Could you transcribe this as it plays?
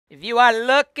If you are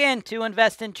looking to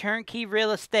invest in turnkey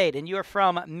real estate and you're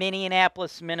from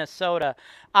Minneapolis, Minnesota,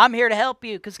 I'm here to help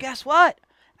you because guess what?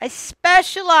 I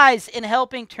specialize in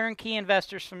helping turnkey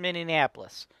investors from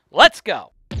Minneapolis. Let's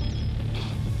go.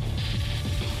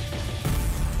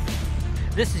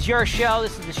 This is your show.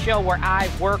 This is the show where I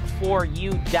work for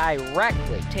you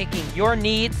directly, taking your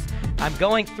needs. I'm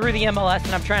going through the MLS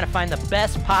and I'm trying to find the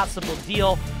best possible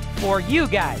deal for you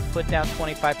guys. Put down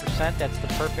 25%. That's the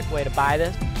perfect way to buy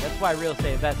this. That's why real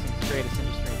estate investing is the greatest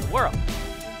industry in the world.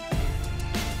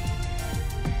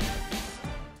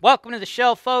 Welcome to the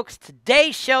show, folks.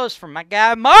 Today's show is from my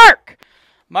guy, Mark.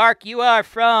 Mark, you are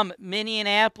from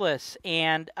Minneapolis,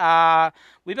 and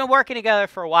we've been working together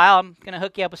for a while. I'm going to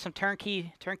hook you up with some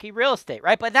turnkey real estate,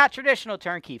 right? But not traditional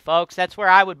turnkey, folks. That's where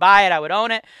I would buy it, I would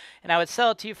own it, and I would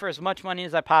sell it to you for as much money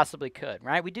as I possibly could,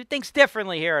 right? We do things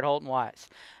differently here at HoltonWise.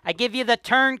 I give you the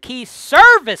turnkey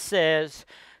services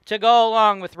to go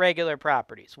along with regular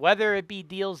properties, whether it be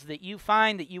deals that you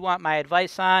find that you want my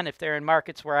advice on. If they're in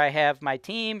markets where I have my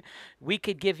team, we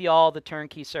could give you all the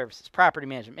turnkey services: property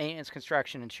management, maintenance,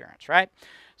 construction, insurance, right?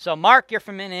 So Mark, you're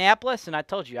from Minneapolis, and I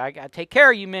told you I take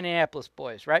care of you Minneapolis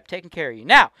boys, right? Taking care of you.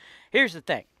 Now, here's the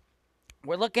thing.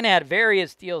 We're looking at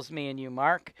various deals, me and you,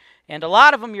 Mark, and a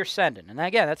lot of them you're sending. And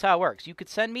again, that's how it works. You could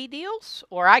send me deals,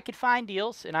 or I could find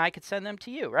deals, and I could send them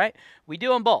to you, right? We do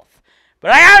them both. But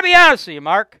I gotta be honest with you,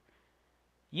 Mark.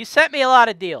 You sent me a lot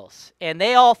of deals, and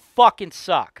they all fucking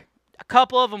suck. A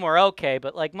couple of them were okay,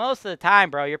 but like most of the time,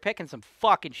 bro, you're picking some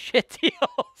fucking shit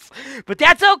deals. But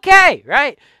that's okay,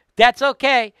 right? That's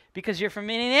okay because you're from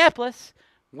Minneapolis.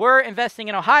 We're investing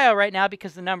in Ohio right now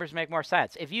because the numbers make more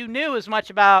sense. If you knew as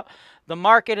much about the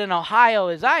market in Ohio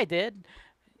as I did,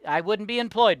 I wouldn't be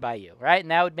employed by you, right? And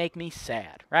that would make me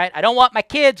sad, right? I don't want my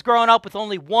kids growing up with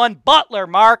only one butler,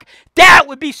 Mark. That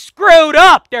would be screwed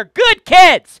up. They're good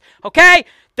kids, okay?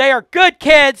 They are good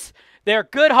kids. They're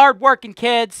good, hardworking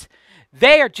kids.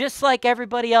 They are just like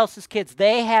everybody else's kids.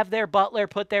 They have their butler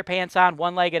put their pants on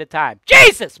one leg at a time.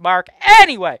 Jesus, Mark.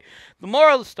 Anyway, the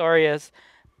moral of the story is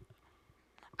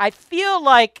I feel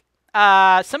like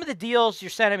some of the deals you're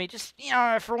sending me, just,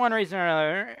 for one reason or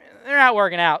another, they're not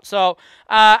working out. So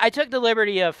I took the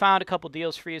liberty of found a couple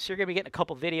deals for you. So you're going to be getting a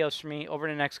couple videos from me over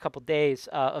the next couple days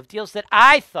of deals that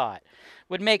I thought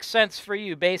would make sense for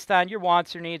you based on your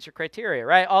wants or needs or criteria,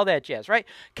 right? All that jazz, right?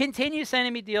 Continue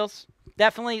sending me deals.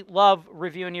 Definitely love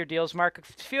reviewing your deals, Mark.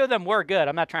 A few of them were good.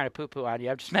 I'm not trying to poo-poo on you.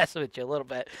 I'm just messing with you a little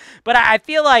bit. But I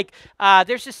feel like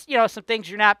there's just, some things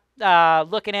you're not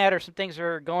looking at or some things that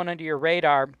are going under your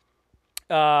radar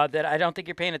that I don't think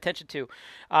you're paying attention to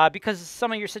because of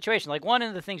some of your situation. Like one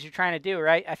of the things you're trying to do,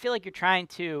 right? I feel like you're trying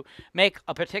to make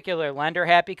a particular lender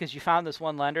happy because you found this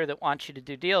one lender that wants you to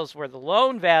do deals where the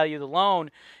loan value, the loan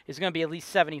is going to be at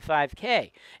least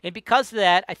 $75K. And because of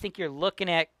that, I think you're looking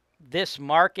at this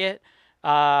market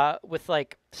with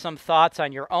like some thoughts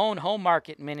on your own home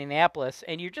market in Minneapolis,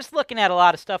 and you're just looking at a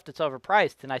lot of stuff that's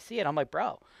overpriced. And I see it. I'm like,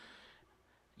 bro,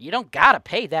 you don't got to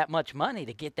pay that much money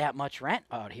to get that much rent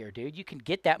out here, dude. You can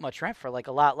get that much rent for like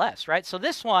a lot less, right? So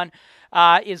this one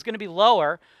is going to be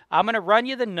lower. I'm going to run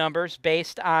you the numbers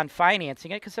based on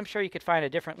financing it because I'm sure you could find a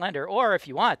different lender. Or if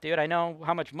you want, dude, I know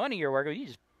how much money you're working with. You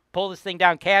just pull this thing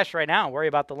down cash right now and worry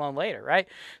about the loan later, right?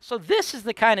 So this is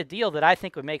the kind of deal that I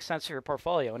think would make sense for your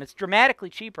portfolio. And it's dramatically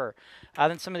cheaper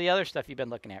than some of the other stuff you've been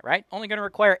looking at, right? Only going to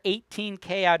require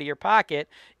 $18K out of your pocket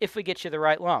if we get you the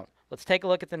right loan. Let's take a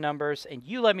look at the numbers, and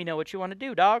you let me know what you want to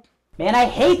do, dog. Man, I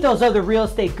hate those other real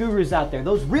estate gurus out there.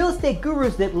 Those real estate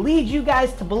gurus that lead you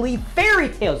guys to believe fairy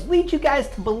tales, lead you guys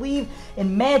to believe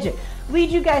in magic, lead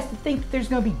you guys to think that there's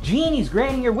going to be genies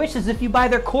granting your wishes if you buy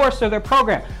their course or their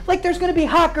program. Like there's going to be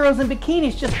hot girls in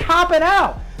bikinis just popping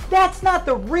out. That's not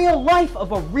the real life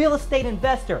of a real estate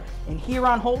investor. And here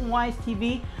on HoltonWise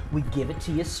TV, we give it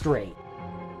to you straight.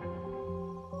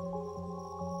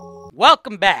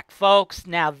 Welcome back, folks.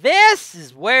 Now, this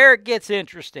is where it gets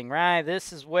interesting, right?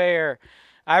 This is where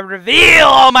I reveal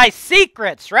all my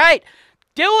secrets, right?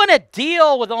 Doing a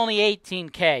deal with only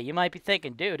 $18K. You might be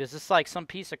thinking, dude, is this like some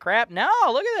piece of crap? No,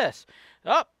 look at this.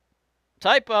 Oh,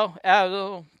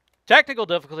 typo. Technical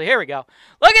difficulty. Here we go.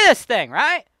 Look at this thing,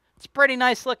 right? It's a pretty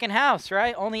nice looking house,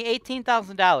 right? Only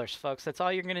 $18,000, folks. That's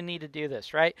all you're going to need to do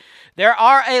this, right? There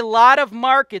are a lot of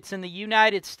markets in the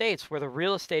United States where the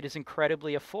real estate is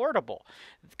incredibly affordable.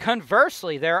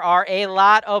 Conversely, there are a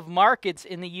lot of markets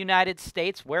in the United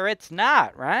States where it's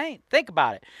not, right? Think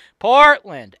about it.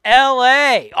 Portland,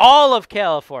 LA, all of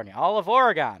California, all of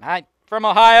Oregon. I'm from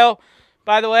Ohio,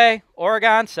 by the way.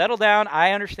 Oregon, settle down.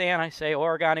 I understand I say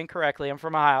Oregon incorrectly. I'm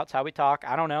from Ohio. It's how we talk.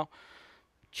 I don't know.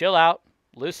 Chill out.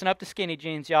 Loosen up the skinny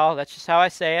jeans, y'all. That's just how I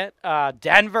say it.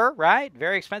 Denver, right?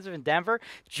 Very expensive in Denver.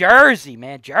 Jersey,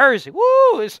 man. Jersey.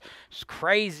 Woo! It's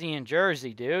crazy in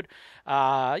Jersey, dude. You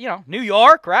know, New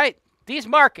York, right? These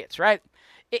markets, right?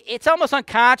 It's almost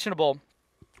unconscionable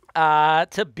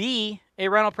to be a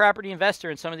rental property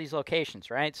investor in some of these locations,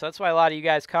 right? So that's why a lot of you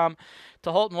guys come to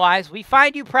HoltonWise. We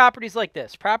find you properties like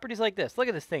this. Properties like this. Look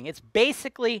at this thing. It's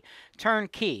basically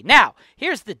turnkey. Now,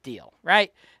 here's the deal,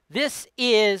 right? This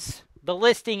is the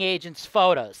listing agent's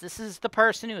photos. This is the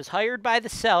person who is hired by the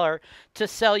seller to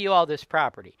sell you all this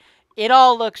property. It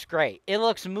all looks great. It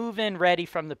looks move-in ready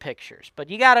from the pictures. But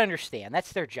you got to understand,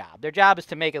 that's their job. Their job is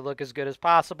to make it look as good as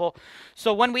possible.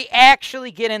 So when we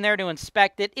actually get in there to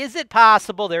inspect it, is it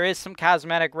possible there is some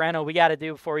cosmetic reno we got to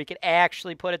do before we could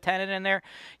actually put a tenant in there?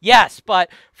 Yes, but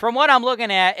from what I'm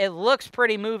looking at, it looks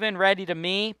pretty move-in ready to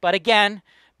me. But again,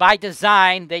 by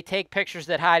design, they take pictures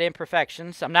that hide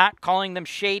imperfections. I'm not calling them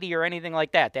shady or anything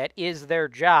like that. That is their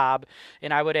job,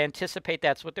 and I would anticipate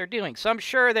that's what they're doing. So I'm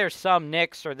sure there's some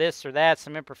nicks or this or that,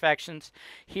 some imperfections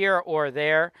here or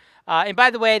there. And by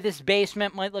the way, this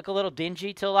basement might look a little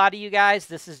dingy to a lot of you guys.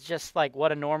 This is just like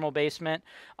what a normal basement,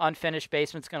 unfinished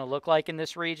basement's going to look like in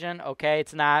this region, okay?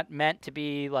 It's not meant to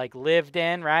be like lived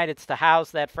in, right? It's to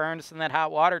house that furnace and that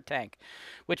hot water tank,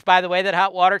 which, by the way, that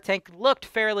hot water tank looked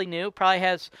fairly new. Probably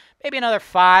has maybe another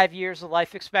 5 years of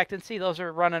life expectancy. Those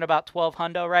are running about 12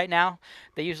 hundo right now.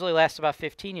 They usually last about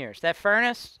 15 years. That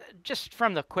furnace, just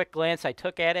from the quick glance I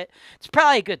took at it, it's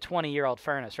probably a good 20-year-old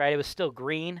furnace, right? It was still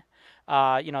green.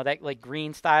 You know, that like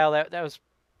green style, that was,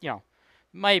 you know,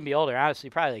 might be older, honestly,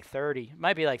 probably like 30.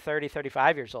 Might be like 30,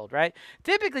 35 years old, right?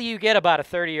 Typically, you get about a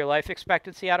 30-year life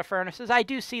expectancy out of furnaces. I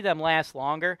do see them last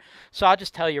longer. So I'll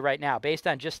just tell you right now, based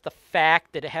on just the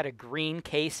fact that it had a green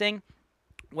casing,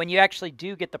 when you actually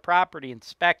do get the property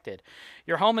inspected,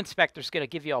 your home inspector is going to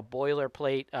give you a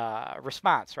boilerplate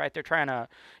response, right? They're trying to,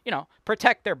 you know,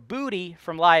 protect their booty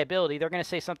from liability. They're going to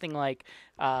say something like,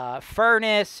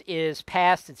 furnace is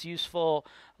past its useful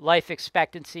life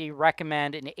expectancy.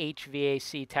 Recommend an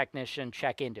HVAC technician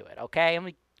check into it, okay? And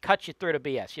we cut you through the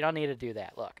BS. You don't need to do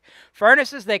that. Look,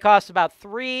 furnaces, they cost about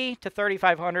 $300 to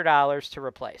 $3,500 to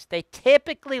replace. They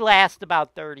typically last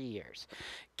about 30 years.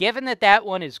 Given that that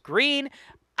one is green,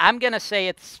 I'm going to say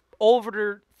it's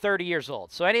over 30 years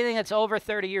old. So anything that's over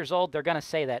 30 years old, they're going to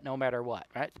say that no matter what,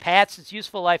 right? Past its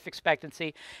useful life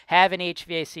expectancy, have an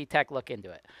HVAC tech look into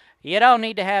it. You don't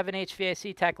need to have an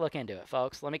HVAC tech look into it,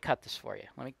 folks. Let me cut this for you.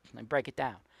 Let me break it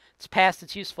down. It's past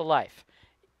its useful life.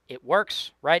 It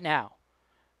works right now.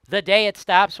 The day it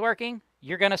stops working,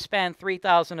 you're going to spend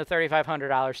 $3,000 to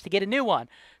 $3,500 to get a new one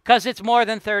because it's more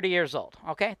than 30 years old,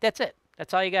 okay? That's it.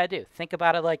 That's all you got to do. Think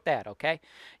about it like that, okay?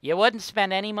 You wouldn't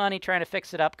spend any money trying to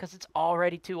fix it up because it's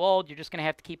already too old. You're just going to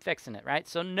have to keep fixing it, right?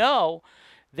 So know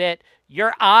that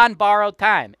you're on borrowed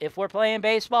time. If we're playing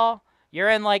baseball, you're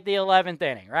in like the 11th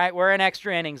inning, right? We're in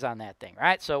extra innings on that thing,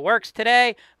 right? So it works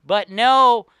today, but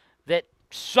know that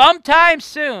sometime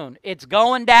soon it's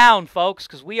going down, folks,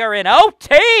 because we are in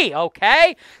OT,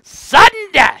 okay? Sudden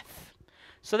death.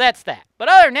 So that's that. But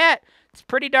other than that, it's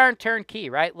pretty darn turnkey,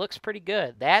 right? Looks pretty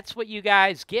good. That's what you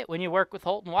guys get when you work with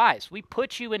HoltonWise. We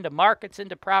put you into markets,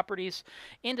 into properties,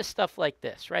 into stuff like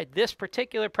this, right? This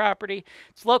particular property,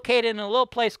 it's located in a little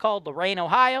place called Lorain,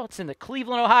 Ohio. It's in the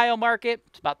Cleveland, Ohio market.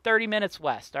 It's about 30 minutes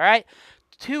west, all right?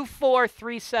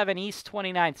 2437 East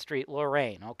 29th Street,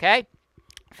 Lorain, okay?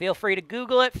 Feel free to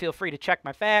Google it. Feel free to check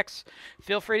my facts.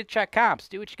 Feel free to check comps.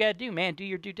 Do what you got to do, man. Do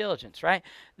your due diligence, right?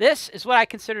 This is what I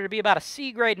consider to be about a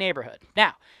C-grade neighborhood.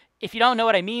 Now, if you don't know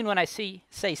what I mean when I say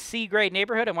C-grade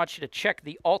neighborhood, I want you to check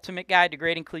the Ultimate Guide to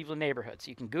Grading Cleveland Neighborhoods.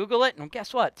 You can Google it, and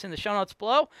guess what? It's in the show notes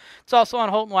below. It's also on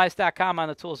HoltonWise.com on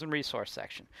the Tools and Resource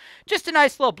section. Just a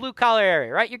nice little blue-collar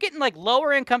area, right? You're getting like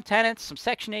lower-income tenants, some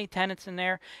Section 8 tenants in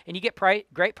there, and you get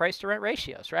great price-to-rent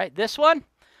ratios, right? This one,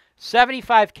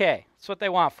 $75K. That's what they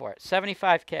want for it,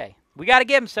 $75K. We got to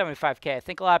give them $75K. I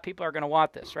think a lot of people are going to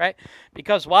want this, right?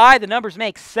 Because why? The numbers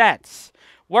make sense.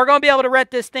 We're going to be able to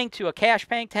rent this thing to a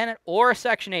cash-paying tenant or a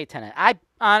Section 8 tenant. I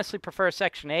honestly prefer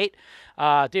Section 8.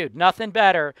 Dude, nothing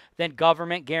better than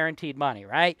government-guaranteed money,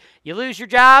 right? You lose your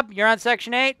job, you're on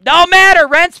Section 8. Don't matter,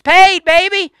 rent's paid,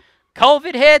 baby.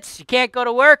 COVID hits, you can't go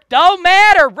to work. Don't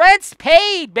matter, rent's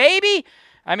paid, baby.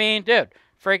 I mean, dude,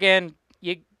 friggin'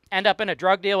 you end up in a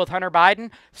drug deal with Hunter Biden.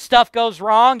 Stuff goes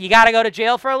wrong. You got to go to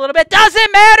jail for a little bit.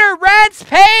 Doesn't matter, rent's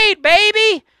paid,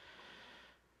 baby.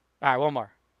 All right, one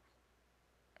more.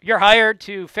 You're hired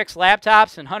to fix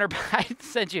laptops, and Hunter Biden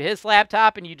sends you his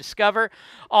laptop, and you discover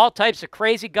all types of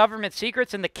crazy government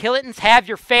secrets, and the Clintons have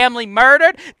your family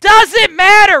murdered. Doesn't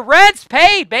matter. Rent's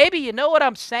paid, baby. You know what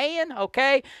I'm saying,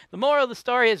 okay? The moral of the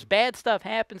story is bad stuff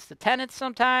happens to tenants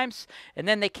sometimes, and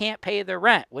then they can't pay their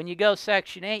rent. When you go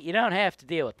Section 8, you don't have to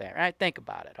deal with that, right? Think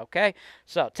about it, okay?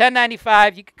 So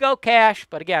 1095, you could go cash,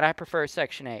 but again, I prefer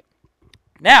Section 8.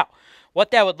 Now,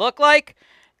 what that would look like,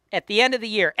 at the end of the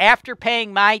year, after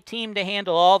paying my team to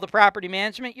handle all the property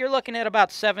management, you're looking at about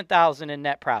 $7,000 in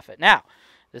net profit. Now,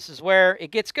 this is where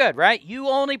it gets good, right? You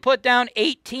only put down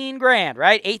 18 grand,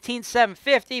 right?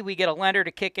 18,750. We get a lender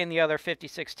to kick in the other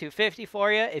 56,250 for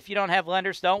you. If you don't have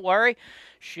lenders, don't worry.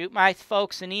 Shoot my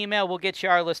folks an email. We'll get you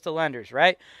our list of lenders,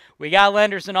 right? We got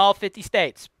lenders in all 50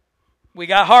 states. We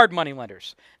got hard money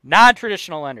lenders,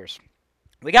 non-traditional lenders.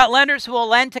 We got lenders who will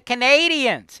lend to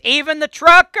Canadians, even the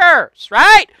truckers,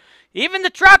 right? Even the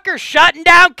truckers shutting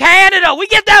down Canada. We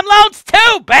get them loans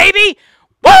too, baby.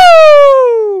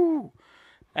 Woo!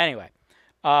 Anyway.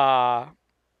 Oh,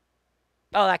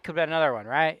 that could be another one,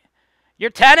 right?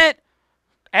 Your tenant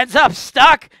ends up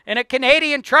stuck in a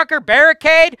Canadian trucker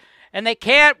barricade, and they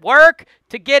can't work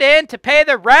to get in to pay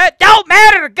their rent. Don't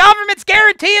matter. The government's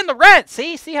guaranteeing the rent.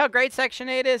 See how great Section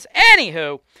 8 is?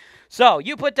 Anywho. So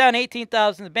you put down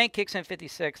 $18,000, the bank kicks in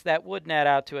 $56,000. That would net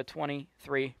out to a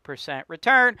 23%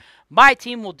 return. My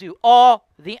team will do all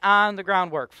the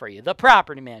on-the-ground work for you. The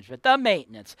property management, the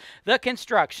maintenance, the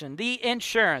construction, the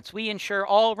insurance. We insure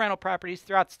all rental properties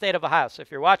throughout the state of Ohio. So if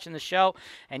you're watching the show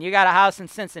and you got a house in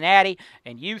Cincinnati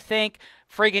and you think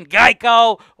friggin'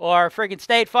 Geico or friggin'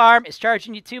 State Farm is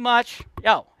charging you too much,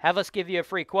 yo, have us give you a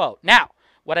free quote. Now,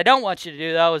 what I don't want you to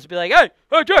do, though, is be like, hey,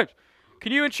 James,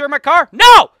 can you insure my car?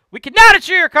 No! We cannot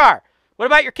insure your car. What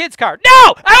about your kid's car? No!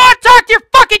 I don't want to talk to your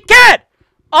fucking kid!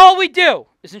 All we do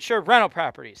is insure rental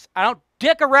properties. I don't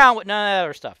dick around with none of that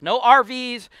other stuff. No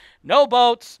RVs, no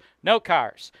boats, no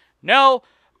cars, no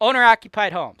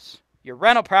owner-occupied homes. Your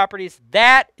rental properties,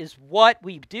 that is what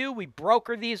we do. We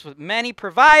broker these with many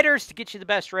providers to get you the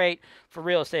best rate for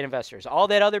real estate investors. All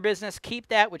that other business, keep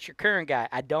that with your current guy.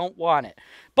 I don't want it.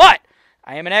 But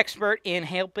I am an expert in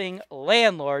helping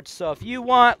landlords, so if you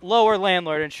want lower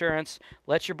landlord insurance,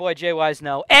 let your boy Jay Wise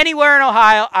know. Anywhere in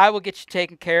Ohio, I will get you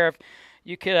taken care of.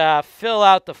 You could fill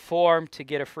out the form to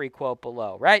get a free quote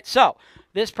below, right? So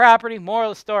this property, moral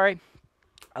of the story,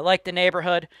 I like the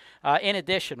neighborhood. In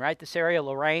addition, right, this area,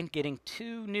 Lorraine, getting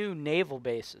 2 new naval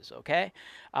bases, okay?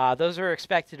 Those are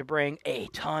expected to bring a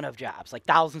ton of jobs, like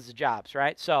thousands of jobs,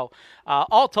 right? So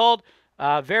all told,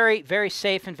 very, very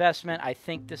safe investment. I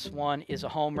think this one is a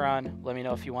home run. Let me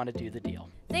know if you want to do the deal.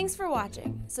 Thanks for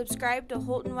watching. Subscribe to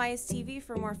HoltonWise TV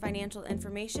for more financial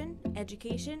information,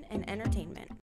 education, and entertainment.